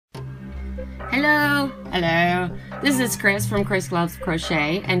Hello, hello. This is Chris from Chris Loves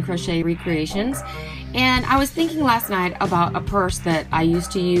Crochet and Crochet Recreations. And I was thinking last night about a purse that I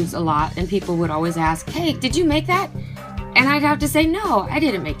used to use a lot, and people would always ask, hey, did you make that? And I'd have to say, no, I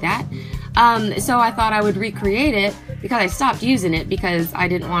didn't make that. So I thought I would recreate it because I stopped using it because I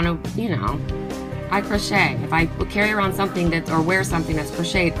didn't want to, you know, I crochet. If I carry around something that's, or wear something that's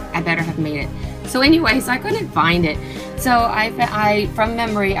crocheted, I better have made it. So anyways, I couldn't find it. So I from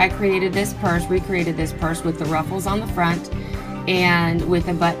memory, I created this purse, recreated this purse with the ruffles on the front and with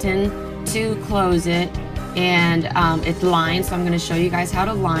a button to close it, and it's lined, so I'm going to show you guys how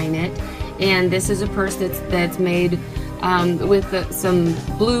to line it. And this is a purse that's made with some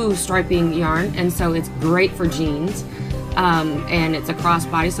blue striping yarn, and so it's great for jeans. And it's a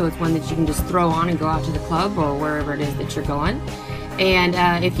crossbody, so it's one that you can just throw on and go out to the club or wherever it is that you're going.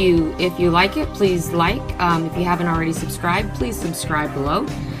 And if you like it, please like. If you haven't already subscribed, please subscribe below,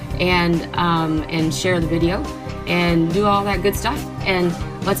 and share the video and do all that good stuff. And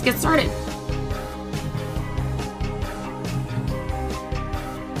let's get started.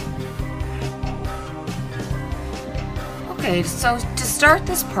 Okay, so to start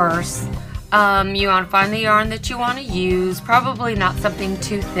this purse, you want to find the yarn that you want to use. Probably not something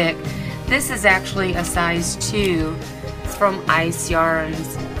too thick. This is actually a size 2. It's from Ice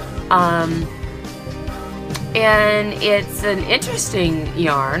Yarns. And it's an interesting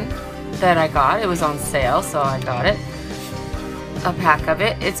yarn that I got. It was on sale, so I got it. A pack of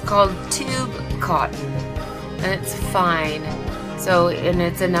it. It's called Tube Cotton. And it's fine. So, and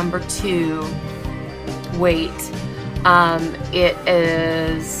it's a number 2 weight.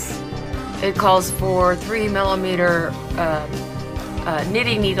 It calls for 3mm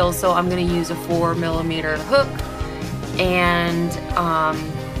knitting needles, so I'm going to use a 4mm hook, and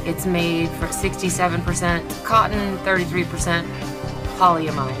it's made for 67% cotton, 33%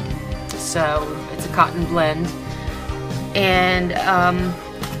 polyamide, so it's a cotton blend, and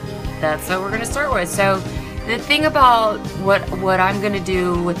that's what we're going to start with. So the thing about what I'm going to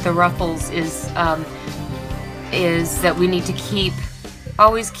do with the ruffles is that we need to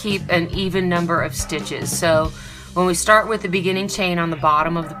always keep an even number of stitches. So when we start with the beginning chain on the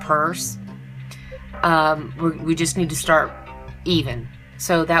bottom of the purse, we just need to start even,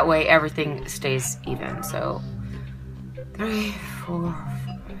 so that way everything stays even. So 3, 4,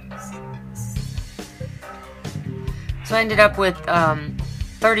 5, 6. So I ended up with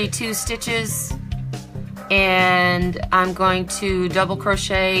 32 stitches, and I'm going to double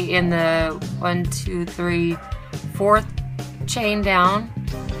crochet in the 1, 2, 3, 4th chain down,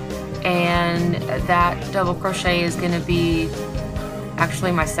 and that double crochet is going to be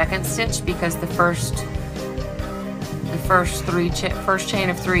actually my second stitch, because the first chain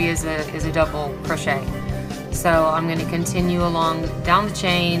of 3 is a double crochet. So I'm going to continue along down the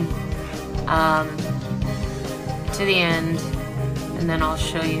chain to the end, and then I'll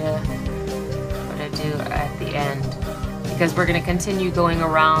show you what I do at the end, because we're going to continue going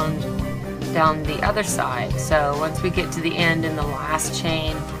around down the other side. So once we get to the end in the last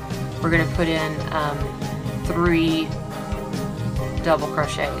chain, we're going to put in 3 double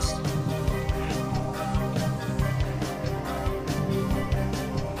crochets.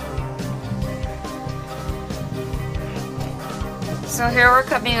 So here we're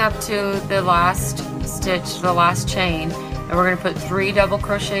coming up to the last stitch, the last chain, and we're going to put 3 double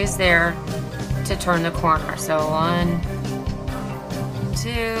crochets there to turn the corner. So 1,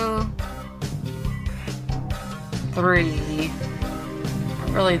 2, 3. Not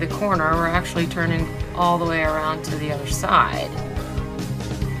really the corner, we're actually turning all the way around to the other side.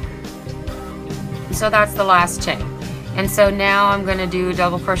 So that's the last chain. And so now I'm going to do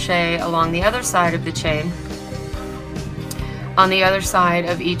double crochet along the other side of the chain, on the other side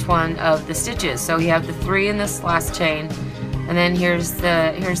of each one of the stitches. So you have the 3 in this last chain, and then here's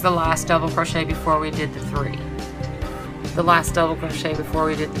the last double crochet before we did the 3. The last double crochet before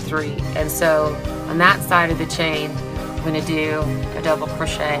we did the 3. And so on that side of the chain, I'm going to do a double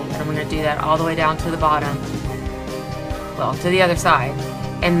crochet, and I'm going to do that all the way down to the bottom, well, to the other side.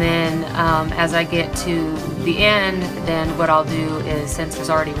 And then as I get to the end, then what I'll do is, since there's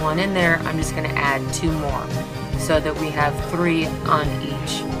already 1 in there, I'm just going to add 2 more, so that we have 3 on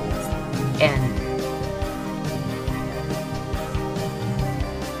each end.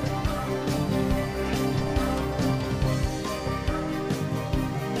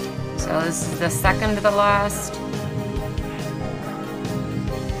 So this is the second to the last.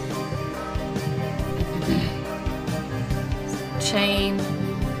 Chain,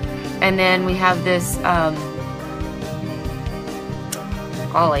 and then we have this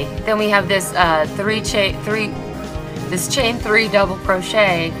then we have this chain 3 double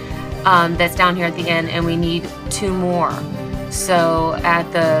crochet that's down here at the end, and we need 2 more. So at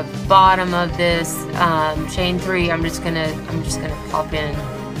the bottom of this chain 3, I'm just gonna pop in.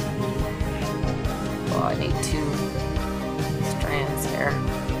 Oh, I need 2 strands here.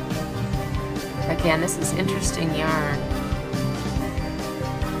 Again, this is interesting yarn.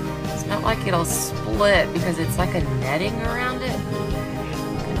 It's not like it'll split because it's like a netting around it.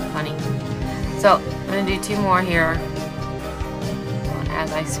 Kind of funny. So I'm gonna do 2 more here.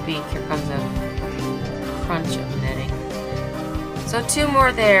 As I speak, here comes a crunch of knitting. So 2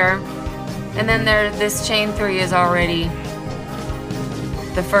 more there, and then this chain 3 is already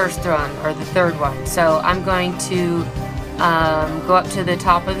the first one, or the third one. So I'm going to go up to the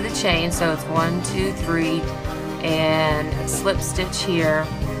top of the chain, so it's 1, 2, 3, and slip stitch here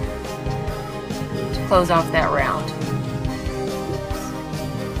to close off that round.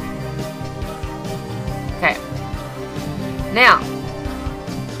 Okay. Now,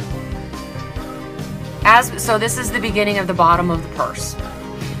 so this is the beginning of the bottom of the purse.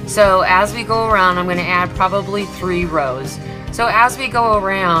 So as we go around, I'm going to add probably 3 rows. So as we go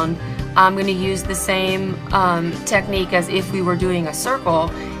around, I'm going to use the same technique as if we were doing a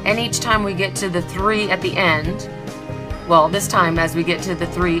circle, and each time we get to the 3 at the end, well, this time as we get to the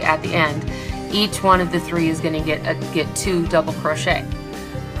 3 at the end, each one of the 3 is going to get 2 double crochet.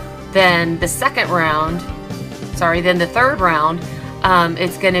 Then the third round,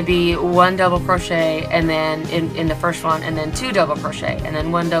 it's going to be 1 double crochet, and then in the first one, and then 2 double crochet, and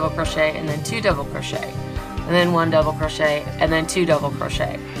then 1 double crochet, and then 2 double crochet, and then 1 double crochet, and then 2 double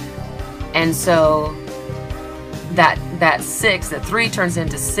crochet. And so that 6, that 3 turns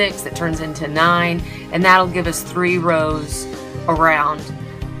into 6, that turns into 9, and that'll give us 3 rows around.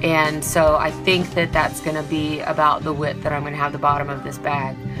 And so I think that that's going to be about the width that I'm going to have the bottom of this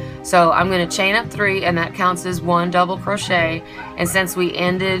bag. So I'm going to chain up 3, and that counts as 1 double crochet. And since we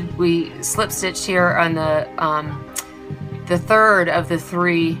slip stitched here on the third of the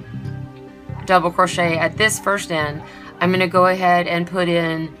 3 double crochet at this first end, I'm going to go ahead and put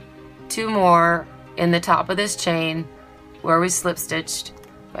in 2 more in the top of this chain where we slip stitched.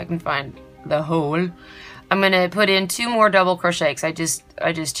 If I can find the hole, I'm going to put in 2 more double crochet because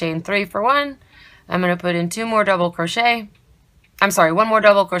I just chained 3 for 1. I'm going to put in 2 more double crochet. I'm sorry, 1 more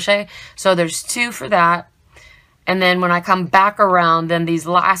double crochet. So there's 2 for that. And then when I come back around, then these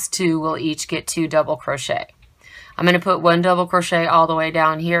last 2 will each get 2 double crochet. I'm going to put 1 double crochet all the way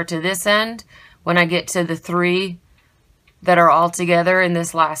down here to this end. When I get to the 3 that are all together in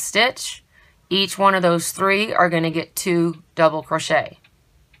this last stitch, each one of those 3 are going to get 2 double crochet.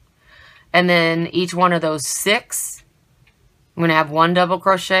 And then each one of those 6, I'm going to have 1 double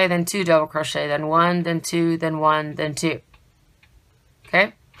crochet, then 2 double crochet, then 1, then 2, then 1, then 2.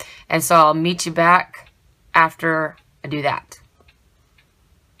 Okay? And so I'll meet you back after I do that.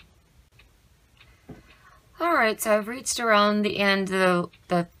 Alright, so I've reached around the end of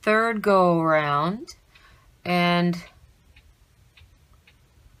the third go around, and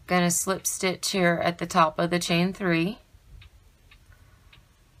gonna slip stitch here at the top of the chain 3,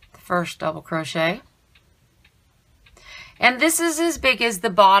 the first double crochet. And this is as big as the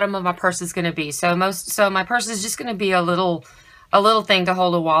bottom of my purse is going to be. So my purse is just going to be a little thing to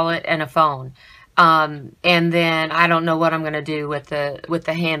hold a wallet and a phone. And then I don't know what I'm going to do with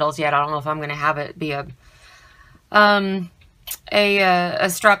the handles yet. I don't know if I'm going to have it be a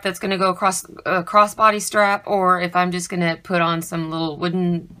strap that's going to go across a crossbody strap, or if I'm just going to put on some little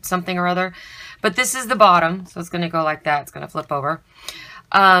wooden something or other. But this is the bottom, so it's going to go like that. It's going to flip over.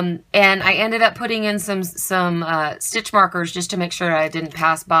 And I ended up putting in some stitch markers just to make sure I didn't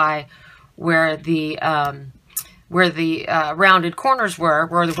pass by where the rounded corners were,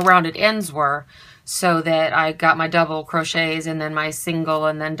 where the rounded ends were, so that I got my double crochets and then my single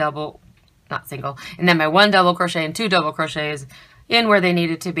and then double, not single, and then my 1 double crochet and 2 double crochets in where they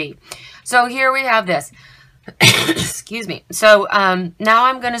needed to be. So here we have this. Excuse me. So now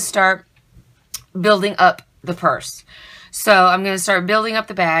I'm going to start building up the purse. So I'm going to start building up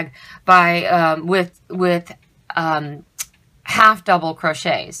the bag by with half double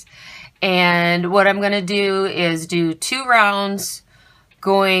crochets. And what I'm going to do is do 2 rounds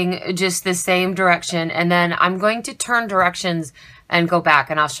going just the same direction, and then I'm going to turn directions and go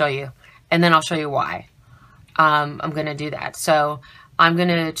back, and I'll show you. And then I'll show you why I'm going to do that. So I'm going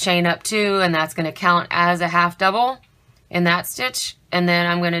to chain up 2, and that's going to count as a half double in that stitch. And then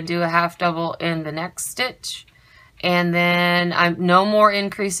I'm going to do a half double in the next stitch. And then I'm no more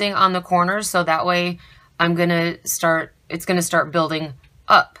increasing on the corners, so that way I'm going to start, it's going to start building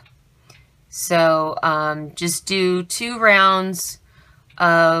up. So just do 2 rounds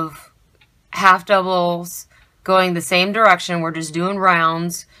of half doubles going the same direction. We're just doing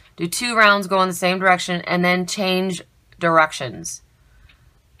rounds. Do 2 rounds, go in the same direction, and then change directions.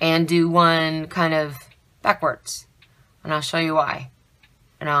 And do one kind of backwards. And I'll show you why.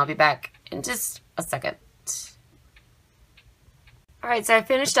 And I'll be back in just a second. Alright, so I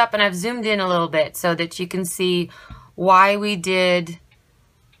finished up and I've zoomed in a little bit so that you can see why we did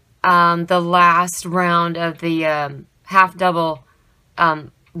the last round of the half double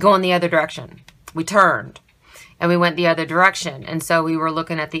going the other direction. We turned and we went the other direction, and so we were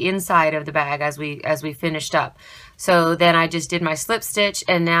looking at the inside of the bag as we finished up. So then I just did my slip stitch,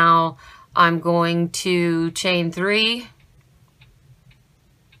 and now I'm going to chain 3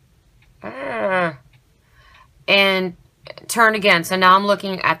 and turn again. So now I'm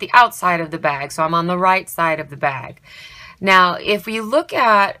looking at the outside of the bag, so I'm on the right side of the bag. Now if we look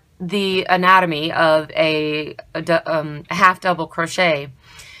at the anatomy of a half double crochet,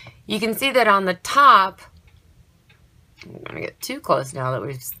 you can see that on the top, I'm going to get too close now that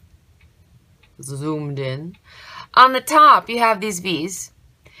we've zoomed in. On the top you have these V's,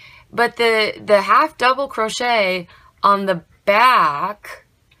 but the half double crochet on the back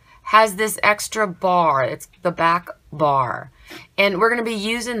has this extra bar. It's the back bar, and we're going to be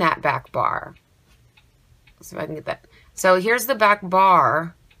using that back bar. Let's see if I can get that. So here's the back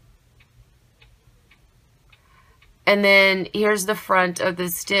bar, and then here's the front of the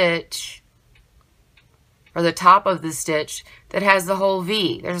stitch, or the top of the stitch that has the whole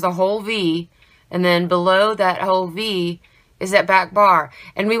V. There's the whole V, and then below that whole V is that back bar,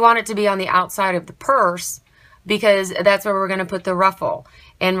 and we want it to be on the outside of the purse because that's where we're going to put the ruffle.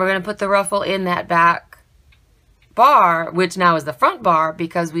 And we're going to put the ruffle in that back bar, which now is the front bar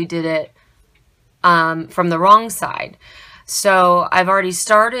because we did it from the wrong side. So I've already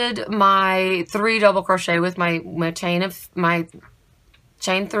started my 3 double crochet with my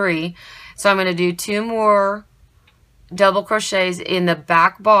chain 3. So I'm going to do 2 more double crochets in the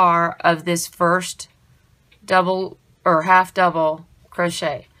back bar of this first double or half double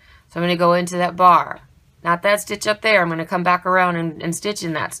crochet. So I'm going to go into that bar. Not that stitch up there. I'm going to come back around and stitch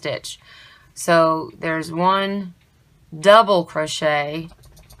in that stitch. So there's 1 double crochet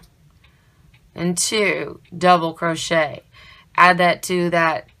and 2 double crochet. Add that to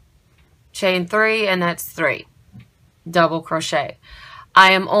that chain 3, and that's 3 double crochet.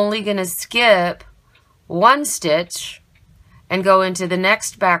 I am only going to skip 1 stitch and go into the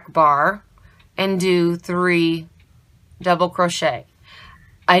next back bar and do 3 double crochet.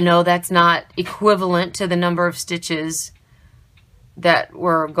 I know that's not equivalent to the number of stitches that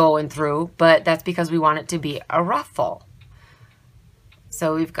we're going through, but that's because we want it to be a ruffle.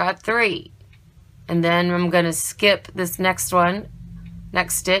 So we've got 3. And then I'm going to skip this next one,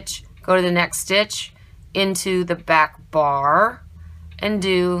 next stitch, go to the next stitch, into the back bar, and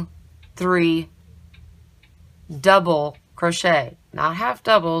do 3 double crochet. Not half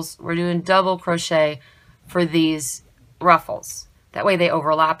doubles, we're doing double crochet for these ruffles. That way they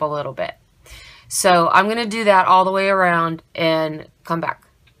overlap a little bit. So I'm going to do that all the way around and come back.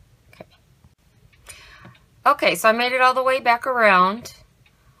 Okay, so I made it all the way back around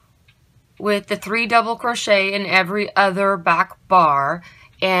with the 3 double crochet in every other back bar,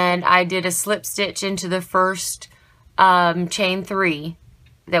 and I did a slip stitch into the first chain 3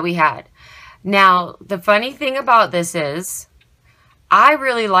 that we had. Now the funny thing about this is I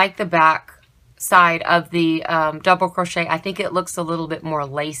really like the back side of the double crochet. I think it looks a little bit more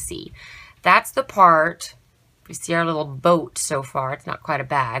lacy. That's the part, we see our little boat so far. It's not quite a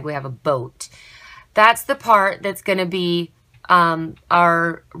bag, we have a boat. That's the part that's going to be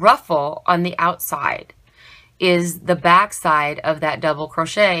our ruffle on the outside, is the back side of that double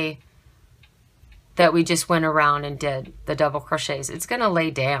crochet that we just went around and did the double crochets. It's going to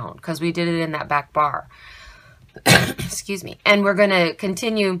lay down because we did it in that back bar. Excuse me. And we're going to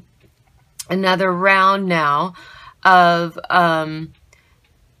continue another round now of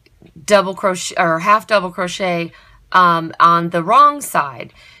double crochet or half double crochet on the wrong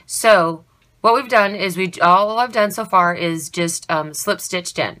side. So what we've done is all I've done so far is just slip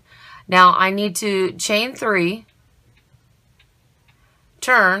stitched in. Now I need to chain 3,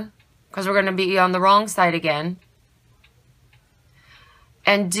 turn, because we're going to be on the wrong side again,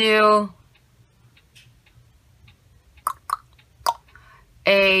 and do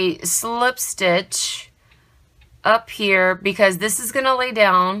a slip stitch up here, because this is going to lay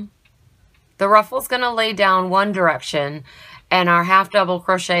down, the ruffle's going to lay down one direction, and our half double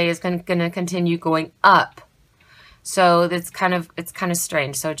crochet is going to continue going up. So it's kind of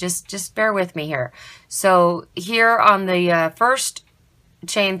strange. So just bear with me here. So here on the first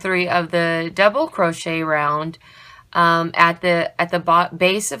chain 3 of the double crochet round, at the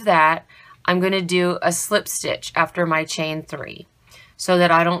base of that, I'm going to do a slip stitch after my chain 3 so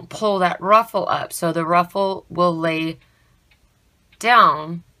that I don't pull that ruffle up. So the ruffle will lay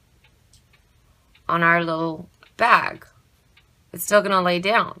down on our little bag. It's still going to lay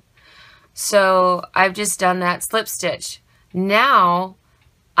down. So I've just done that slip stitch. Now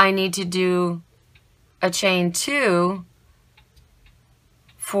I need to do a chain 2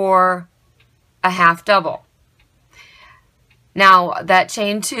 for a half double. Now that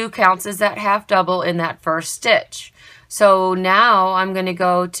chain 2 counts as that half double in that first stitch. So now I'm going to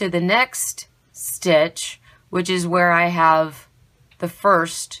go to the next stitch, which is where I have the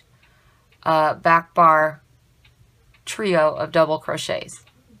first back bar trio of double crochets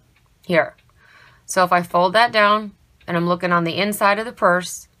here. So if I fold that down and I'm looking on the inside of the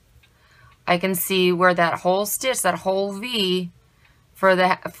purse, I can see where that whole stitch, that whole V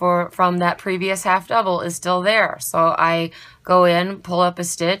from that previous half double is still there. So I go in, pull up a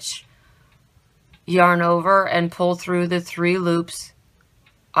stitch, yarn over, and pull through the 3 loops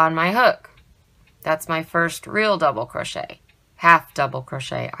on my hook. That's my first real double crochet, half double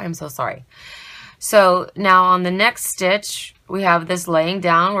crochet. I'm so sorry. So now on the next stitch, we have this laying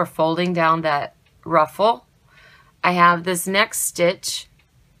down. We're folding down that ruffle. I have this next stitch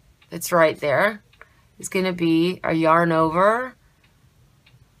that's right there. It's going to be a yarn over,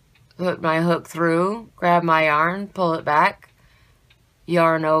 put my hook through, grab my yarn, pull it back,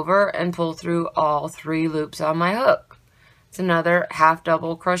 yarn over, and pull through all 3 loops on my hook. It's another half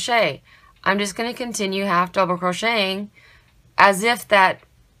double crochet. I'm just going to continue half double crocheting as if that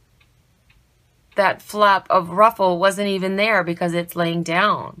flap of ruffle wasn't even there because it's laying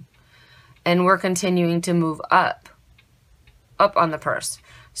down. And we're continuing to move up on the purse.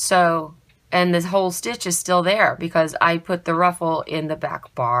 So, and this whole stitch is still there because I put the ruffle in the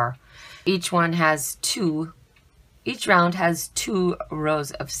back bar. Each round has 2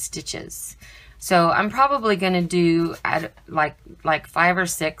 rows of stitches. So I'm probably going to do like 5 or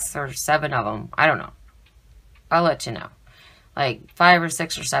 6 or 7 of them. I don't know. I'll let you know. Like 5 or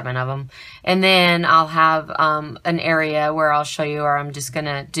 6 or 7 of them. And then I'll have an area where I'll show you where I'm just going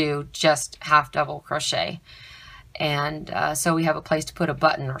to do just half double crochet. And so we have a place to put a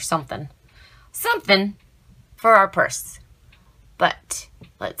button or something. Something for our purse. But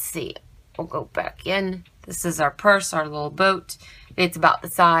let's see. We'll go back in. This is our purse, our little boat. It's about the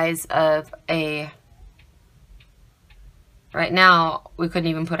size of a... Right now, we couldn't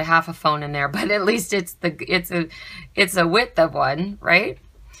even put a half a phone in there, but at least it's a width of one, right?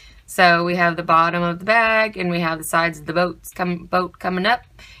 So we have the bottom of the bag, and we have the sides of the boat coming up,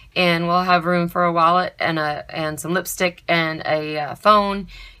 and we'll have room for a wallet and some lipstick and a phone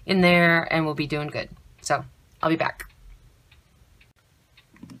in there, and we'll be doing good. So I'll be back.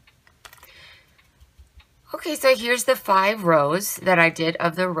 Okay, so here's the 5 rows that I did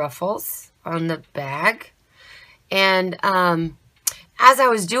of the ruffles on the bag. And as I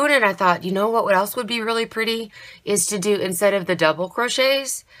was doing it, I thought, you know what else would be really pretty is to do, instead of the double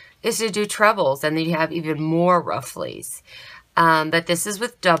crochets, is to do trebles, and then you have even more rufflies. But this is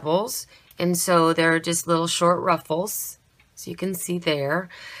with doubles, and so they're just little short ruffles, so you can see there.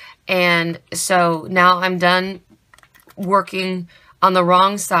 And so now I'm done working on the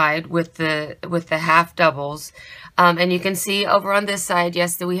wrong side with the half doubles, and you can see over on this side,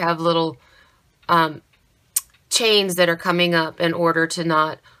 yes, that we have little chains that are coming up in order to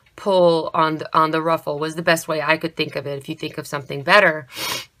not pull on the ruffle was the best way I could think of it. If you think of something better,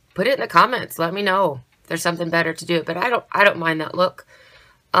 put it in the comments. Let me know if there's something better to do it. But I don't mind that look.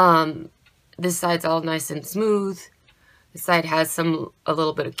 This side's all nice and smooth. This side has a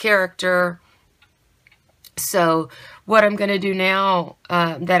little bit of character. So what I'm going to do now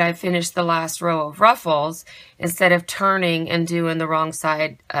that I finished the last row of ruffles, instead of turning and doing the wrong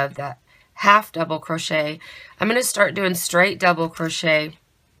side of that half double crochet, I'm going to start doing straight double crochet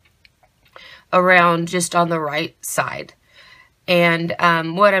around just on the right side. And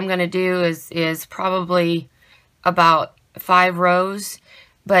what I'm going to do is probably about 5 rows,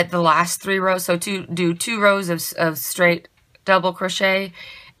 but the last 3 rows, so do 2 rows of straight double crochet,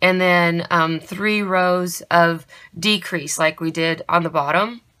 and then 3 rows of decrease like we did on the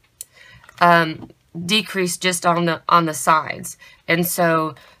bottom, decrease just on the sides. And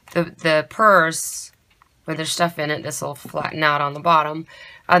so the purse, where there's stuff in it, this will flatten out on the bottom,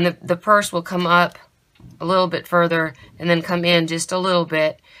 and the purse will come up a little bit further and then come in just a little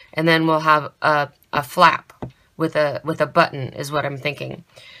bit, and then we'll have a flap with a button is what I'm thinking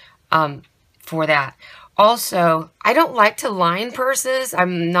for that. Also, I don't like to line purses.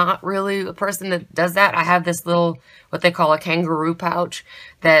 I'm not really a person that does that. I have this little, what they call a kangaroo pouch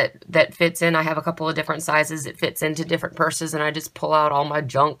that fits in. I have a couple of different sizes. It fits into different purses, and I just pull out all my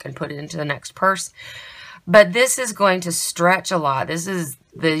junk and put it into the next purse. But this is going to stretch a lot. This is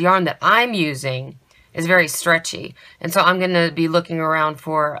the yarn that I'm using is very stretchy. And so I'm going to be looking around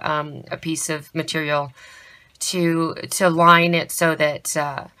for a piece of material to line it so that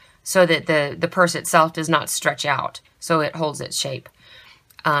the purse itself does not stretch out, so it holds its shape.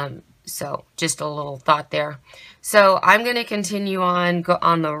 So just a little thought there. So I'm going to continue on, go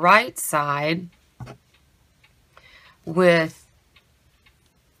on the right side with,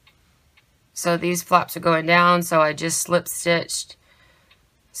 so these flaps are going down, so I just slip stitched.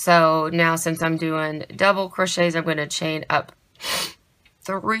 So now since I'm doing double crochets, I'm going to chain up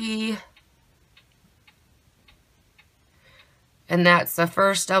 3. And that's the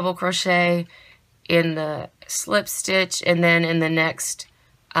first double crochet in the slip stitch, and then in the next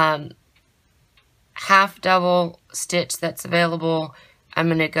half double stitch that's available, I'm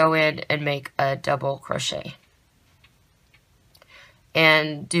going to go in and make a double crochet.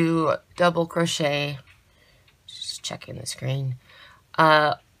 And do double crochet, just checking the screen,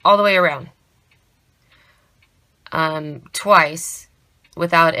 all the way around. Twice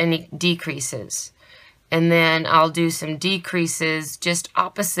without any decreases. And then I'll do some decreases just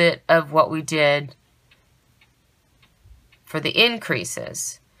opposite of what we did for the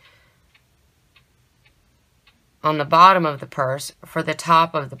increases on the bottom of the purse for the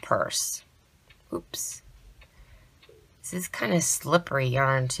top of the purse. Oops. This is kind of slippery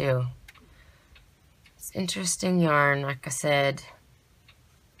yarn too. It's interesting yarn, like I said.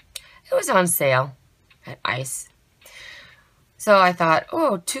 It was on sale at Ice. So I thought,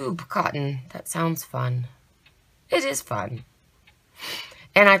 oh, tube cotton, that sounds fun. It is fun.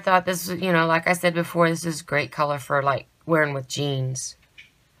 And I thought this, you know, like I said before, this is great color for like wearing with jeans.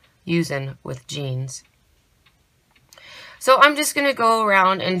 Using with jeans. So I'm just going to go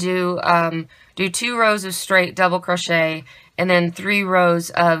around and do 2 rows of straight double crochet and then 3 rows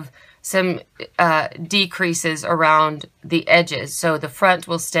of some decreases around the edges. So the front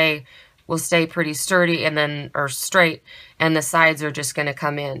will stay pretty sturdy and then, or straight, and the sides are just going to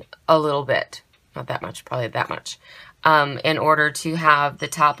come in a little bit. Not that much, probably that much. In order to have the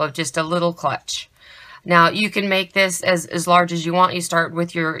top of just a little clutch. Now you can make this as large as you want. You start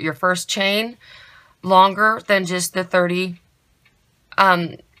with your first chain longer than just the 30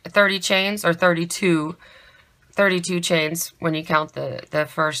 chains, or 32 chains when you count the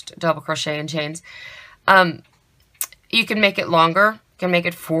first double crochet and chains. You can make it longer. You can make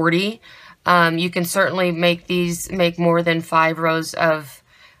it 40. You can certainly make more than 5 rows of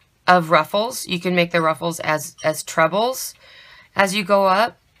ruffles. You can make the ruffles as trebles as you go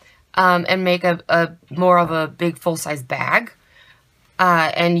up, and make a more of a big full-size bag,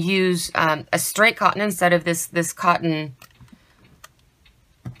 and use a straight cotton instead of this cotton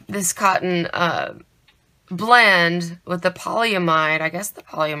blend with the polyamide. I guess the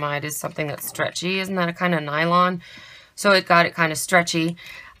polyamide is something that's stretchy. Isn't that a kind of nylon? So it got it kind of stretchy,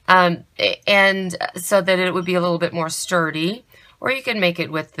 and so that it would be a little bit more sturdy. Or you can make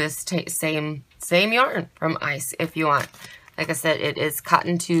it with this same yarn from Ice if you want. Like I said, it is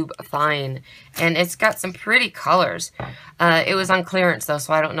Cotton Tube Fine, and it's got some pretty colors. It was on clearance though,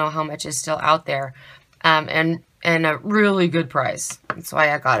 so I don't know how much is still out there, and a really good price. That's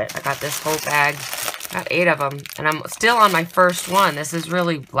why I got it. I got this whole bag. Got 8 of them, and I'm still on my first one. This is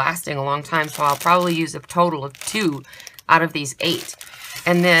really lasting a long time, so I'll probably use a total of 2 out of these 8.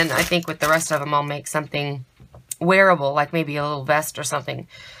 And then I think with the rest of them, I'll make something wearable, like maybe a little vest or something,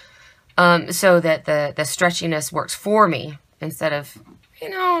 so that the stretchiness works for me instead of, you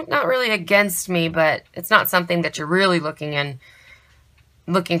know, not really against me, but it's not something that you're really looking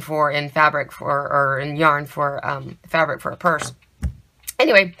for in fabric for, or in yarn for fabric for a purse.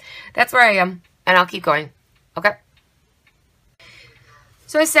 Anyway, that's where I am. And I'll keep going. Okay.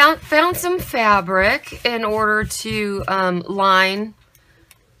 So I found some fabric in order to line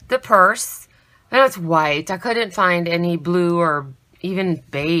the purse. I know it's white. I couldn't find any blue or even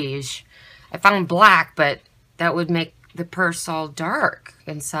beige. I found black, but that would make the purse all dark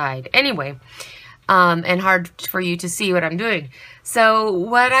inside. Anyway, and hard for you to see what I'm doing. So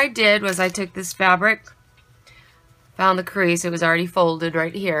what I did was I took this fabric, found the crease. It was already folded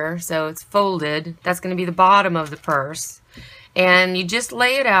right here, so it's folded. That's going to be the bottom of the purse, and you just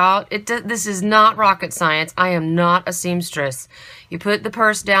lay it out. This is not rocket science. I am not a seamstress. You put the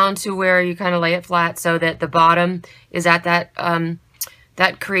purse down to where you kind of lay it flat so that the bottom is at that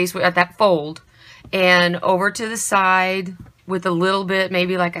that crease, at that fold, and over to the side with a little bit,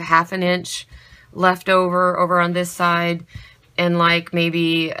 maybe like a 1/2 inch left over on this side, and like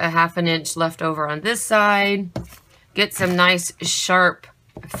maybe a 1/2 inch left over on this side. Get some nice sharp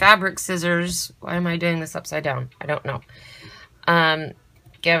fabric scissors. Why am I doing this upside down? I don't know.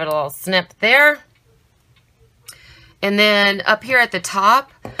 Give it a little snip there. And then up here at the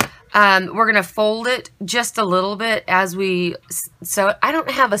top, we're going to fold it just a little bit as we sew. I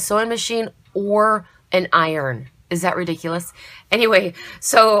don't have a sewing machine or an iron. Is that ridiculous? Anyway,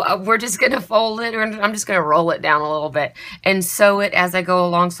 so we're just going to fold it, or I'm just going to roll it down a little bit and sew it as I go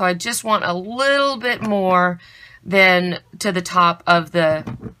along. So I just want a little bit more than to the top of the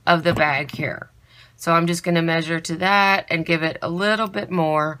bag here. So I'm just going to measure to that and give it a little bit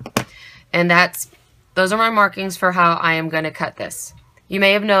more. And those are my markings for how I am going to cut this. You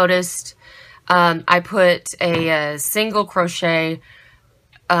may have noticed I put a single crochet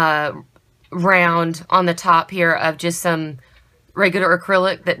round on the top here of just some regular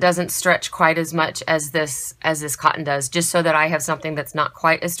acrylic that doesn't stretch quite as much as this cotton does, just so that I have something that's not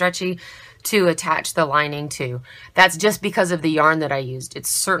quite as stretchy to attach the lining to. That's just because of the yarn that I used. It's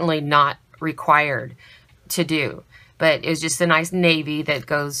certainly not required to do, but it's just a nice navy that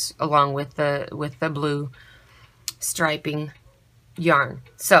goes along with the blue striping yarn.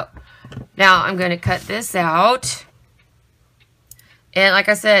 So now I'm going to cut this out, and like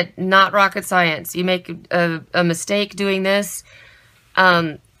I said, not rocket science. You make a mistake doing this,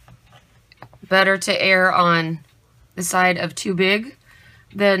 better to err on the side of too big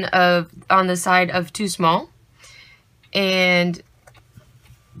than on the side of too small. And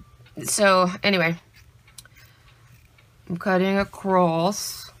so anyway, I'm cutting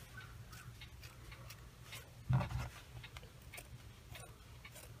across.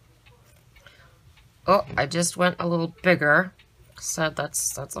 Oh, I just went a little bigger, so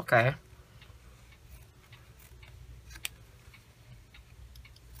that's okay.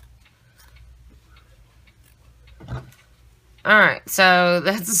 All right, so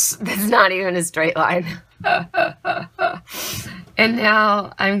that's not even a straight line. And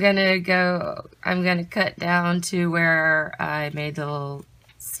now I'm gonna cut down to where I made the little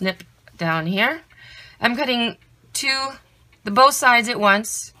snip down here. I'm cutting both sides at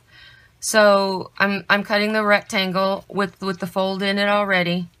once. So I'm cutting the rectangle with the fold in it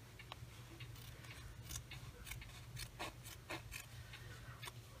already.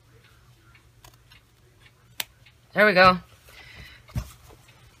 There we go.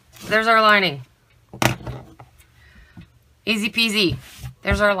 There's our lining. Easy peasy.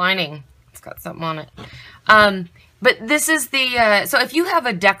 There's our lining. It's got something on it. But this is the, so if you have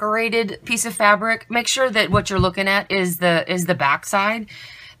a decorated piece of fabric, make sure that what you're looking at is the back side,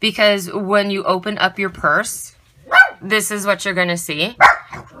 because when you open up your purse, this is what you're going to see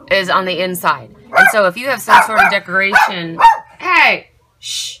is on the inside. And so if you have some sort of decoration, hey,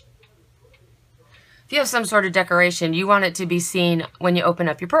 shh. If you have some sort of decoration, you want it to be seen when you open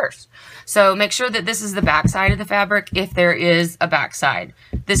up your purse. So make sure that this is the back side of the fabric, if there is a back side.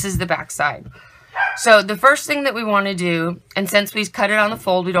 This is the back side. So the first thing that we want to do, and since we cut it on the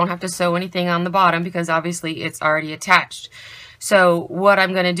fold, we don't have to sew anything on the bottom because obviously it's already attached. So what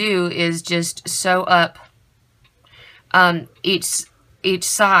I'm going to do is just sew up each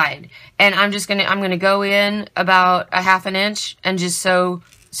side, and I'm going to go in about a 1/2 inch and just sew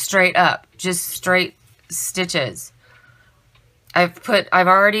straight up, just straight stitches. I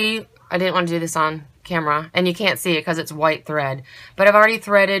didn't want to do this on camera, and you can't see it because it's white thread, but I've already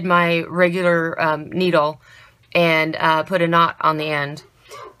threaded my regular needle and put a knot on the end.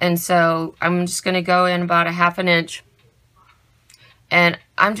 And so I'm just going to go in about a 1/2 inch, and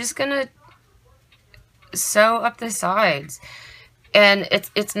I'm just going to sew up the sides. And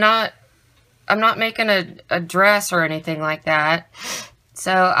I'm not making a dress or anything like that.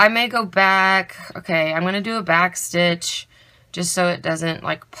 So I may go back. Okay, I'm going to do a back stitch just so it doesn't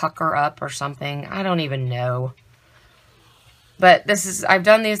like pucker up or something. I don't even know. But I've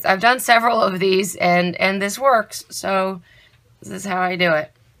done several of these, and this works. So this is how I do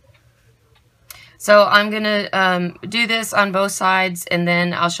it. So I'm going to do this on both sides, and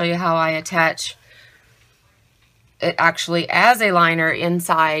then I'll show you how I attach it actually as a liner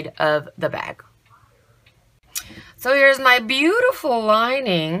inside of the bag. So here's my beautiful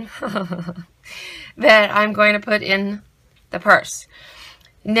lining that I'm going to put in the purse.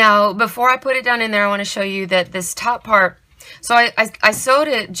 Now, before I put it down in there, I want to show you that this top part, so I sewed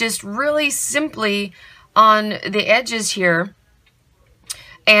it just really simply on the edges here.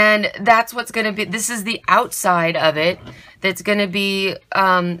 And that's what's going to be, this is the outside of it that's going to be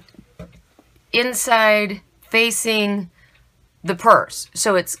inside facing the purse.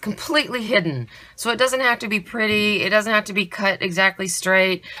 So it's completely hidden. So it doesn't have to be pretty. It doesn't have to be cut exactly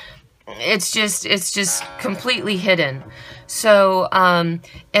straight. it's just completely hidden. So,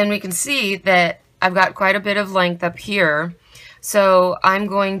 and we can see that I've got quite a bit of length up here. So I'm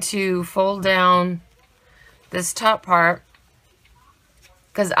going to fold down this top part,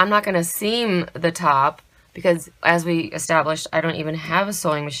 because I'm not going to seam the top, because as we established, I don't even have a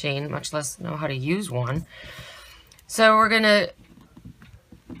sewing machine, much less know how to use one. So we're going to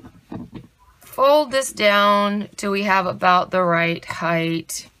fold this down till we have about the right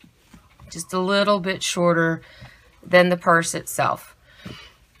height, just a little bit shorter than the purse itself.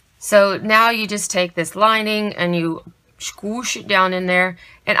 So now you just take this lining and you squish it down in there.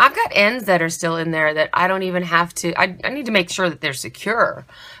 And I've got ends that are still in there that I don't even have to, I need to make sure that they're secure,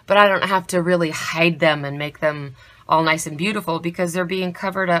 but I don't have to really hide them and make them all nice and beautiful because they're being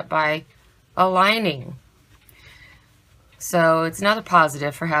covered up by a lining. So it's another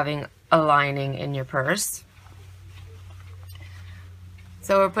positive for having a lining in your purse.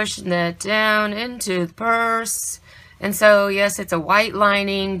 So we're pushing that down into the purse. And so, yes, it's a white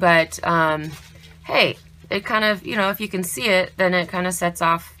lining, but hey, it kind of, you know, if you can see it, then it kind of sets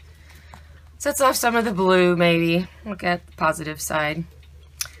off some of the blue, maybe. Look at the positive side.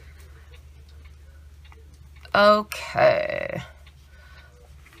 Okay.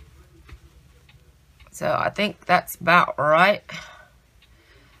 So I think that's about right.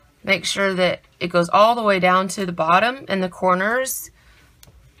 Make sure that it goes all the way down to the bottom and the corners.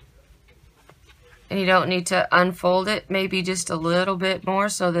 And you don't need to unfold it, maybe just a little bit more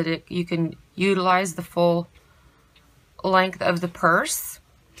so that you can utilize the full length of the purse.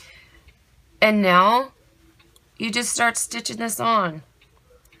 And now you just start stitching this on.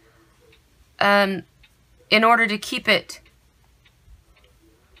 In order to keep it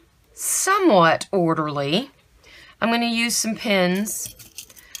somewhat orderly, I'm going to use some pins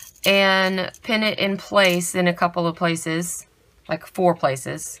and pin it in place in a couple of places, like 4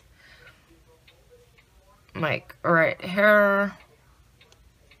 places. Like right here,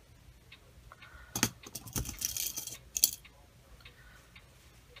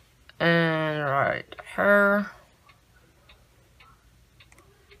 and right here,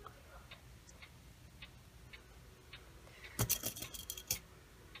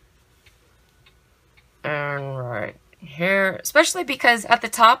 and right here, especially because at the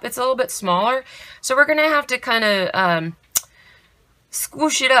top it's a little bit smaller, so we're gonna have to kind of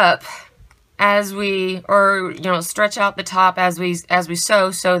squish it up as we, or you know, stretch out the top as we sew,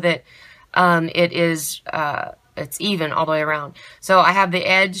 so that it's even all the way around. So I have the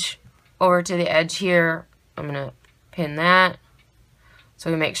edge over to the edge here. I'm gonna pin that, so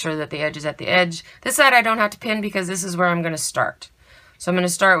we make sure that the edge is at the edge. This side I don't have to pin because this is where I'm gonna start. So I'm gonna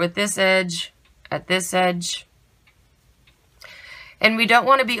start with this edge at this edge, and we don't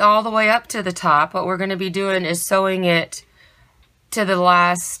want to be all the way up to the top. What we're going to be doing is sewing it to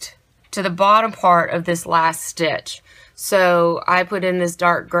the bottom part of this last stitch. So I put in this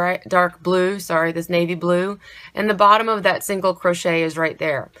dark blue, this navy blue, and the bottom of that single crochet is right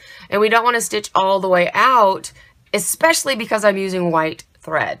there. And we don't want to stitch all the way out, especially because I'm using white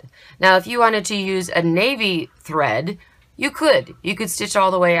thread. Now, if you wanted to use a navy thread, you could stitch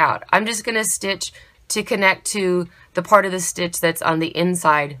all the way out. I'm just going to stitch to connect to the part of the stitch that's on the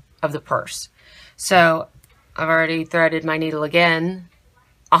inside of the purse. So I've already threaded my needle again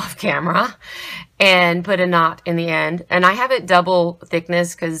off camera and put a knot in the end, and I have it double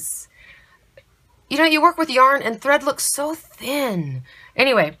thickness because, you know, you work with yarn and thread looks so thin.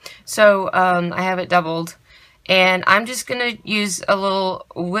 Anyway, so I have it doubled, and I'm just gonna use a little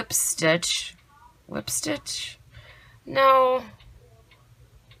whip stitch. No,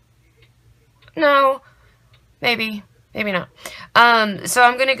 maybe not. So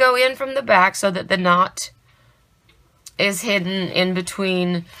I'm gonna go in from the back so that the knot is hidden in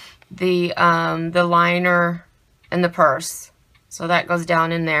between the liner and the purse. So that goes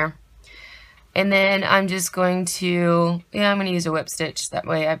down in there. And then I'm just going to, I'm going to use a whip stitch. That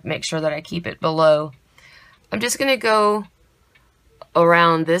way I make sure that I keep it below. I'm just going to go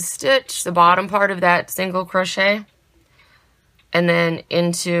around this stitch, the bottom part of that single crochet, and then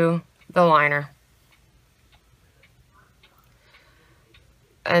into the liner.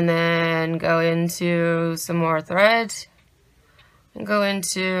 And then go into some more thread and go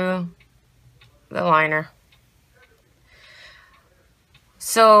into the liner.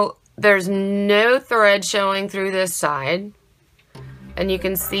 So there's no thread showing through this side, and you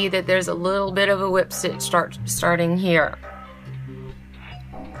can see that there's a little bit of a whip stitch starting here.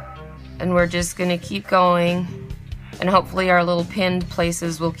 And we're just going to keep going, and hopefully our little pinned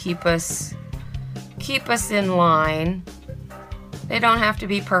places will keep us in line. They don't have to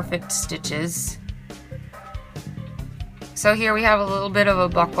be perfect stitches. So here we have a little bit of a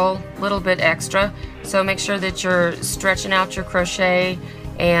buckle, a little bit extra. So make sure that you're stretching out your crochet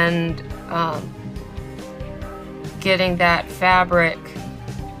and getting that fabric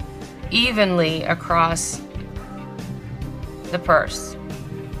evenly across the purse.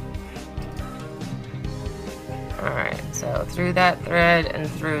 Alright, so through that thread and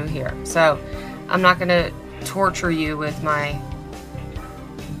through here. So I'm not going to torture you with my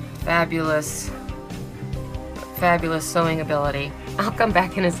fabulous sewing ability. I'll come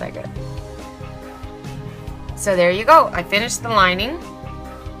back in a second. So there you go. I finished the lining.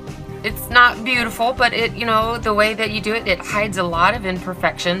 It's not beautiful, but it, you know, the way that you do it, it hides a lot of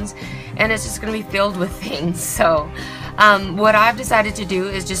imperfections, and it's just going to be filled with things. So what I've decided to do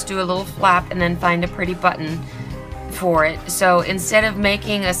is just do a little flap and then find a pretty button for it. So instead of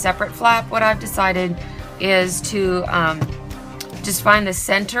making a separate flap, what I've decided is to just find the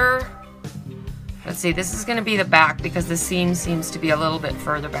center. Let's see, this is going to be the back because the seam seems to be a little bit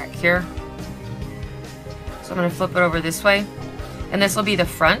further back here. So I'm going to flip it over this way, and this will be the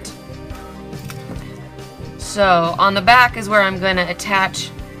front. So on the back is where I'm going to attach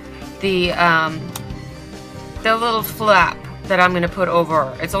the little flap that I'm going to put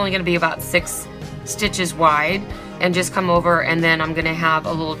over. It's only going to be about 6 stitches wide, and just come over, and then I'm going to have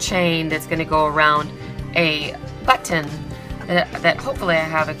a little chain that's going to go around a button that hopefully I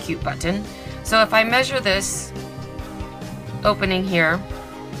have a cute button. So if I measure this opening here,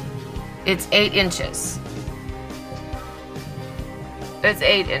 it's 8 inches. It's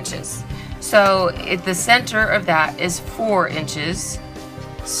 8 inches. So the center of that is 4 inches.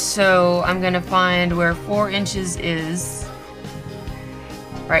 So I'm going to find where 4 inches is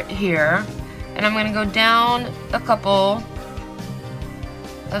right here. And I'm going to go down a couple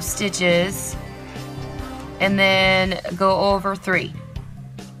of stitches and then go over 3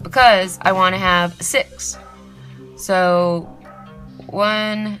 because I want to have 6. So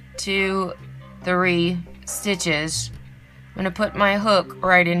 1, 2, 3 stitches. I'm going to put my hook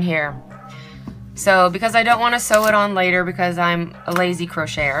right in here. So because I don't want to sew it on later because I'm a lazy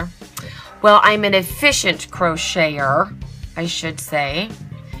crocheter. Well, I'm an efficient crocheter, I should say.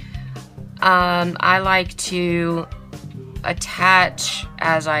 I like to attach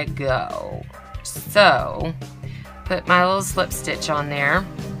as I go. So, put my little slip stitch on there.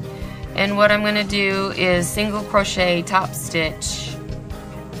 And what I'm going to do is single crochet top stitch.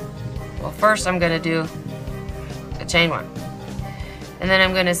 Well, first I'm going to do a chain 1. And then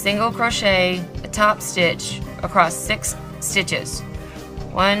I'm going to single crochet a top stitch across 6 stitches.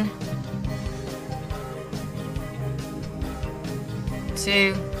 1,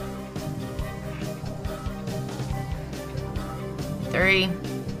 2, 3,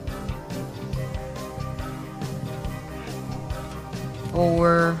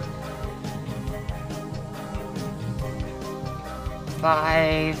 4,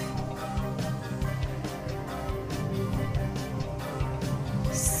 5,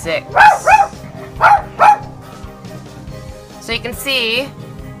 6. So you can see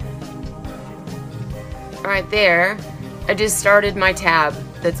right there, I just started my tab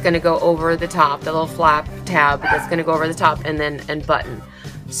that's going to go over the top, the little flap tab that's going to go over the top and button.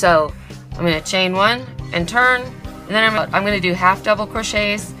 So I'm going to chain 1 and turn, and then I'm going to do half double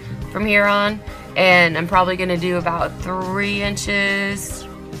crochets from here on, and I'm probably going to do about 3 inches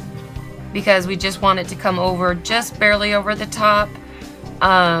because we just want it to come over just barely over the top,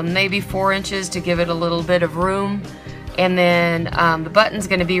 maybe 4 inches to give it a little bit of room. And then the button's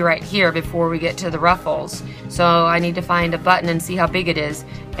going to be right here before we get to the ruffles. So I need to find a button and see how big it is.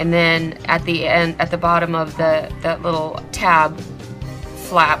 And then at the end, at the bottom of that little tab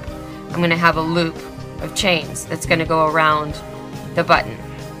flap, I'm going to have a loop of chains that's going to go around the button.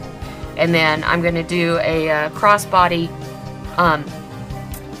 And then I'm going to do a crossbody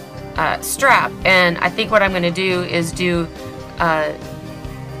strap. And I think what I'm going to do is do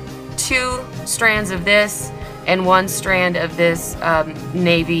 2 strands of this and 1 strand of this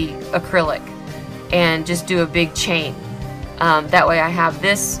navy acrylic, and just do a big chain. That way I have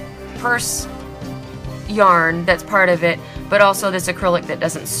this purse yarn that's part of it, but also this acrylic that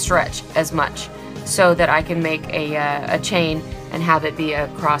doesn't stretch as much, so that I can make a chain and have it be a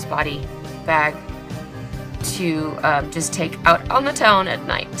crossbody bag to just take out on the town at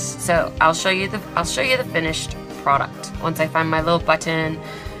night. So I'll show you the finished product once I find my little button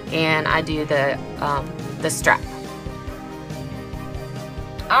and I do the strap.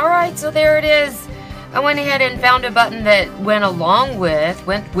 Alright, so there it is. I went ahead and found a button that went with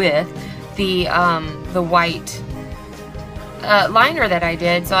the white liner that I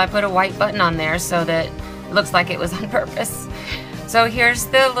did. So I put a white button on there so that it looks like it was on purpose. So here's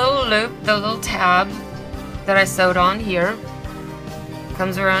the little loop, the little tab that I sewed on here.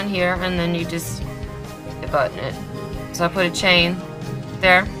 Comes around here, and then you just button it. So I put a chain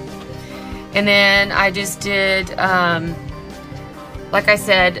there, and then I just did, like I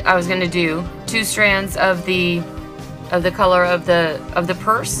said, I was gonna do 2 strands of the color of the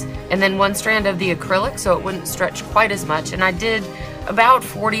purse, and then 1 strand of the acrylic, so it wouldn't stretch quite as much. And I did about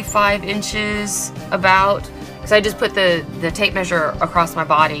 45 inches, because I just put the tape measure across my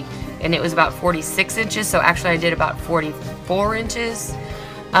body, and it was about 46 inches, so actually I did about 44 inches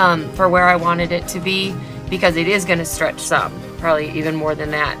for where I wanted it to be, because it is going to stretch some, probably even more than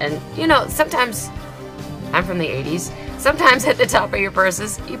that. And you know, sometimes, I'm from the 80s, sometimes at the top of your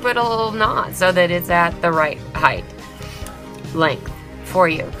purses you put a little knot so that it's at the right height, length for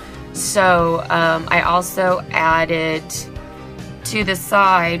you. So I also added to the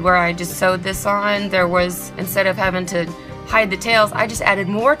side where I just sewed this on, there was, instead of having to hide the tails, I just added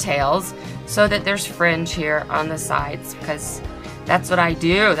more tails so that there's fringe here on the sides, because that's what I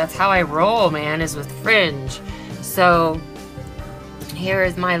do. That's how I roll, man, is with fringe. So here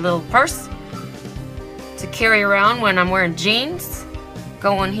is my little purse to carry around when I'm wearing jeans,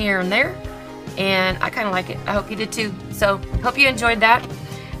 going here and there, and I kind of like it. I hope you did too. So hope you enjoyed that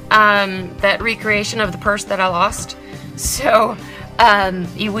that recreation of the purse that I lost. So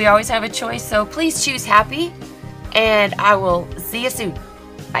we always have a choice, so please choose happy, and I will see you soon.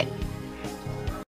 Bye.